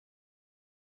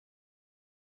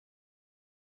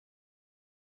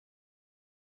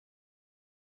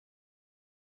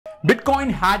Bitcoin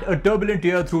had a turbulent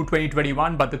year through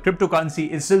 2021, but the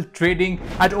cryptocurrency is still trading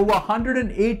at over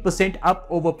 108% up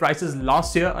over prices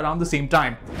last year around the same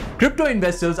time. Crypto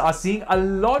investors are seeing a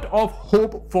lot of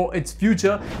hope for its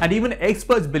future, and even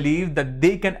experts believe that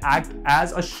they can act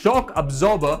as a shock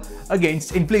absorber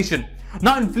against inflation.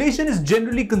 Now, inflation is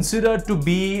generally considered to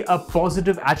be a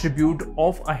positive attribute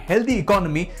of a healthy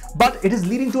economy, but it is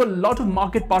leading to a lot of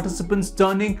market participants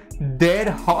turning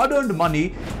their hard-earned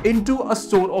money into a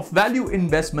store of value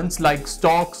investments like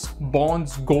stocks,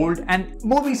 bonds, gold, and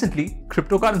more recently,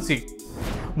 cryptocurrency.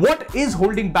 What is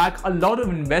holding back a lot of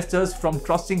investors from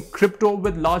trusting crypto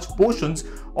with large portions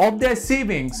of their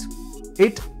savings?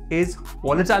 It is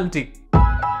volatility.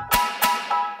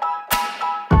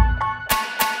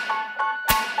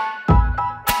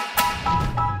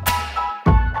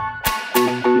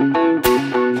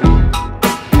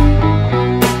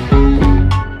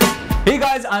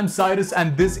 I'm Cyrus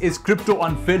and this is Crypto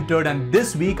Unfiltered, and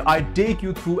this week I take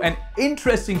you through an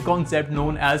interesting concept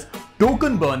known as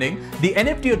token burning, the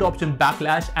NFT adoption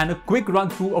backlash, and a quick run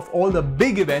through of all the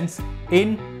big events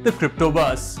in the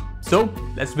cryptoverse. So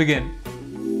let's begin.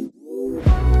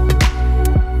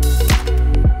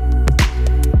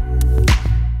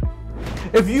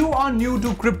 If you are new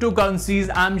to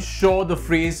cryptocurrencies, I'm sure the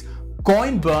phrase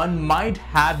coin burn might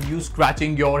have you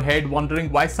scratching your head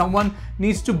wondering why someone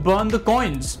needs to burn the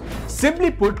coins.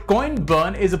 Simply put, coin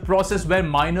burn is a process where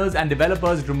miners and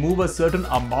developers remove a certain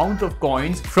amount of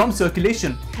coins from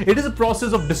circulation. It is a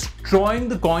process of destroying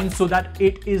the coin so that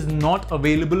it is not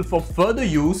available for further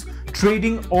use,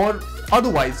 trading, or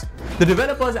otherwise. The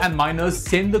developers and miners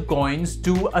send the coins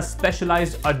to a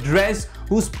specialized address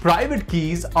whose private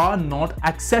keys are not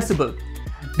accessible.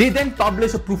 They then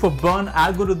publish a proof of burn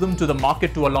algorithm to the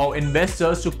market to allow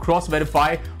investors to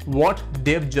cross-verify what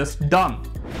they've just done.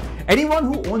 Anyone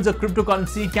who owns a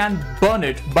cryptocurrency can burn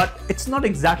it, but it's not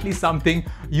exactly something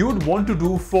you'd want to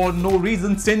do for no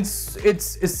reason, since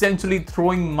it's essentially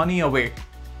throwing money away.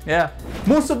 Yeah,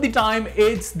 most of the time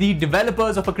it's the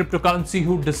developers of a cryptocurrency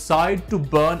who decide to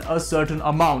burn a certain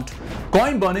amount.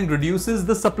 Coin burning reduces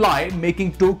the supply,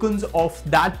 making tokens of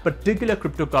that particular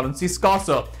cryptocurrency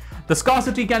scarcer. The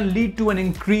scarcity can lead to an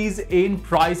increase in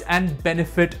price and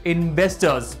benefit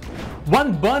investors.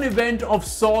 One burn event of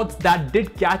sorts that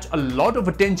did catch a lot of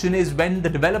attention is when the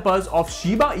developers of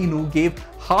Shiba Inu gave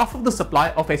half of the supply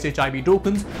of SHIB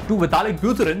tokens to Vitalik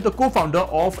Buterin, the co-founder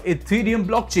of Ethereum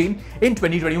blockchain, in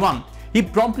 2021. He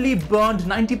promptly burned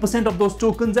 90% of those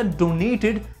tokens and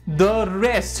donated the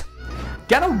rest.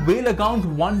 Can a whale account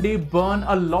one day burn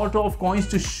a lot of coins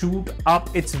to shoot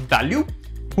up its value?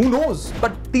 Who knows?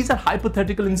 But these are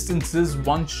hypothetical instances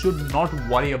one should not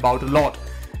worry about a lot,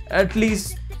 at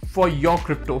least for your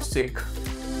crypto's sake.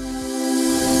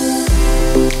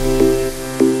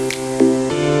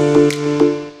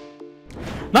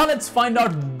 Now let's find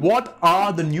out what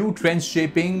are the new trends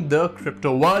shaping the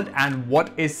crypto world and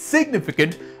what is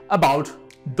significant about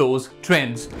those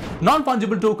trends.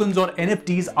 Non-fungible tokens or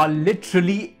NFTs are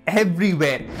literally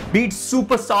everywhere, be it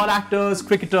superstar actors,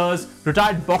 cricketers,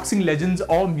 retired boxing legends,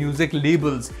 or music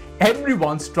labels.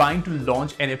 Everyone's trying to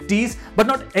launch NFTs, but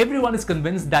not everyone is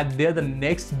convinced that they're the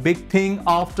next big thing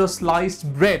after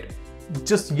sliced bread.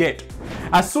 Just yet.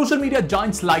 As social media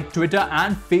giants like Twitter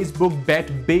and Facebook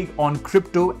bet big on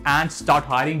crypto and start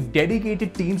hiring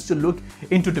dedicated teams to look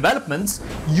into developments,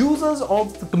 users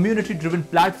of the community-driven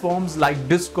platforms like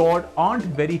Discord aren't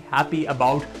very happy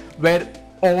about where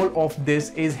all of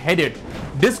this is headed.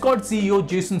 Discord CEO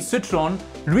Jason Citron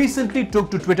recently took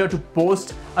to Twitter to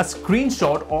post a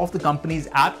screenshot of the company's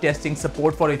app testing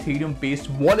support for Ethereum-based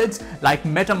wallets like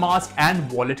MetaMask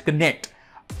and Wallet Connect.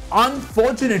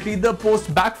 Unfortunately, the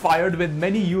post backfired, with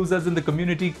many users in the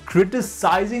community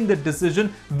criticizing the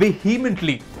decision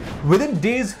vehemently. Within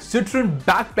days, Citron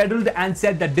backpedaled and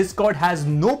said that Discord has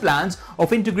no plans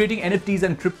of integrating NFTs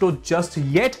and crypto just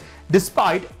yet,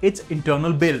 despite its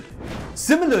internal build.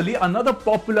 Similarly, another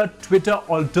popular Twitter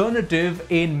alternative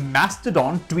in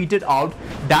Mastodon tweeted out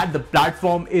that the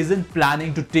platform isn't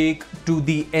planning to take to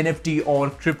the NFT or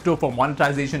crypto for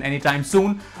monetization anytime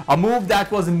soon, a move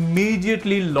that was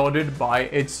immediately lauded by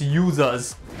its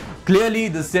users. Clearly,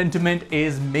 the sentiment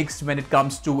is mixed when it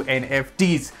comes to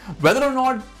NFTs. Whether or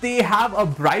not they have a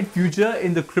bright future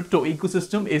in the crypto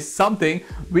ecosystem is something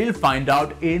we'll find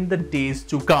out in the days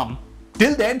to come.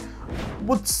 Till then,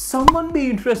 would someone be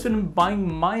interested in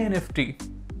buying my NFT?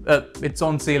 It's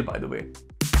on sale, by the way.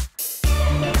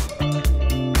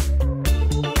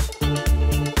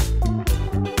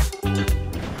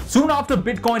 Soon after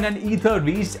Bitcoin and Ether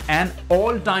reached an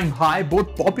all-time high,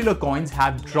 both popular coins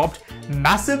have dropped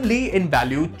massively in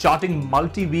value, charting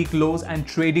multi-week lows and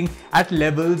trading at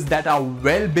levels that are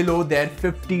well below their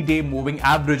 50-day moving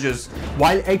averages.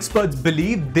 While experts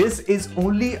believe this is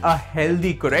only a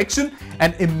healthy correction,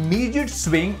 an immediate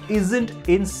swing isn't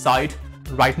in sight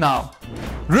right now.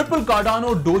 Ripple,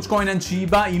 Cardano, Dogecoin and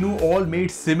Shiba Inu all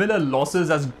made similar losses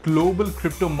as global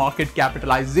crypto market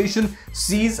capitalization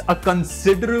sees a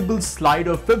considerable slide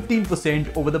of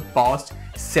 15% over the past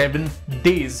 7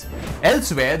 days.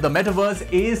 Elsewhere, the metaverse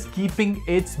is keeping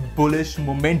its bullish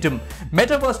momentum.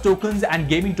 Metaverse tokens and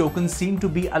gaming tokens seem to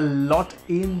be a lot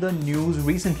in the news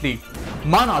recently.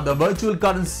 Mana, the virtual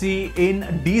currency in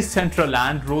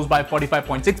Decentraland, rose by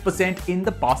 45.6% in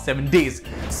the past 7 days.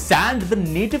 Sand, the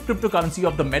native cryptocurrency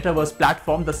of the metaverse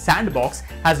platform, the Sandbox,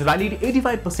 has rallied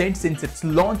 85% since its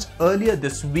launch earlier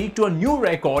this week to a new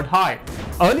record high.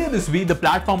 Earlier this week, the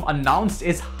platform announced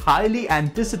its highly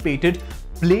anticipated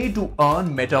Play to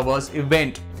Earn metaverse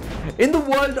event. In the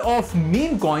world of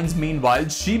meme coins, meanwhile,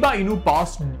 Shiba Inu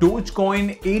passed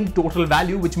Dogecoin in total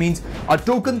value, which means a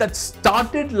token that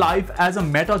started life as a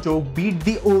meta joke beat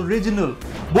the original.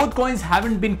 Both coins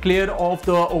haven't been clear of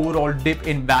the overall dip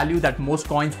in value that most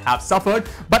coins have suffered,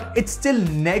 but it's still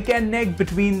neck and neck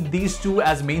between these two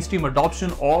as mainstream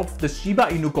adoption of the Shiba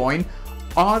Inu coin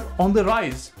are on the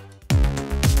rise.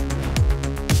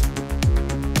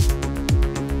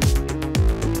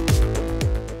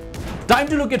 Time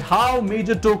to look at how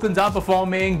major tokens are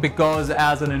performing, because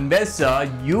as an investor,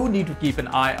 you need to keep an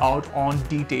eye out on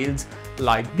details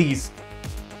like these.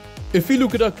 If we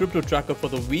look at our crypto tracker for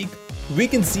the week, we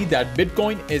can see that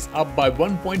Bitcoin is up by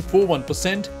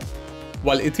 1.41%,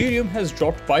 while Ethereum has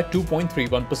dropped by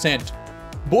 2.31%.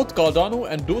 Both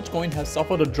Cardano and Dogecoin have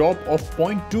suffered a drop of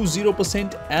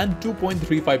 0.20% and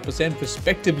 2.35%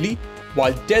 respectively,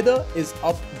 while Tether is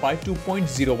up by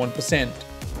 2.01%.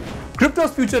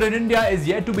 Crypto's future in India is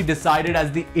yet to be decided,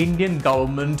 as the Indian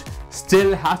government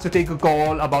still has to take a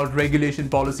call about regulation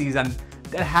policies, and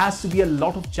there has to be a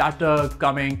lot of chatter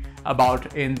coming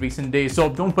about in recent days. So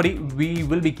don't worry, we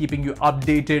will be keeping you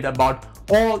updated about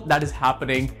all that is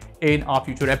happening in our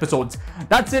future episodes.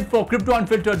 That's it for Crypto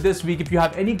Unfiltered this week. If you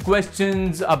have any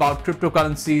questions about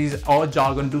cryptocurrencies or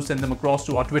jargon, do send them across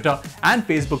to our Twitter and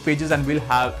Facebook pages and we'll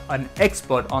have an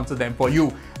expert answer them for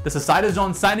you. This is Cyrus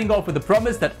John signing off with the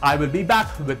promise that I will be back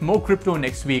with more crypto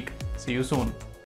next week. See you soon.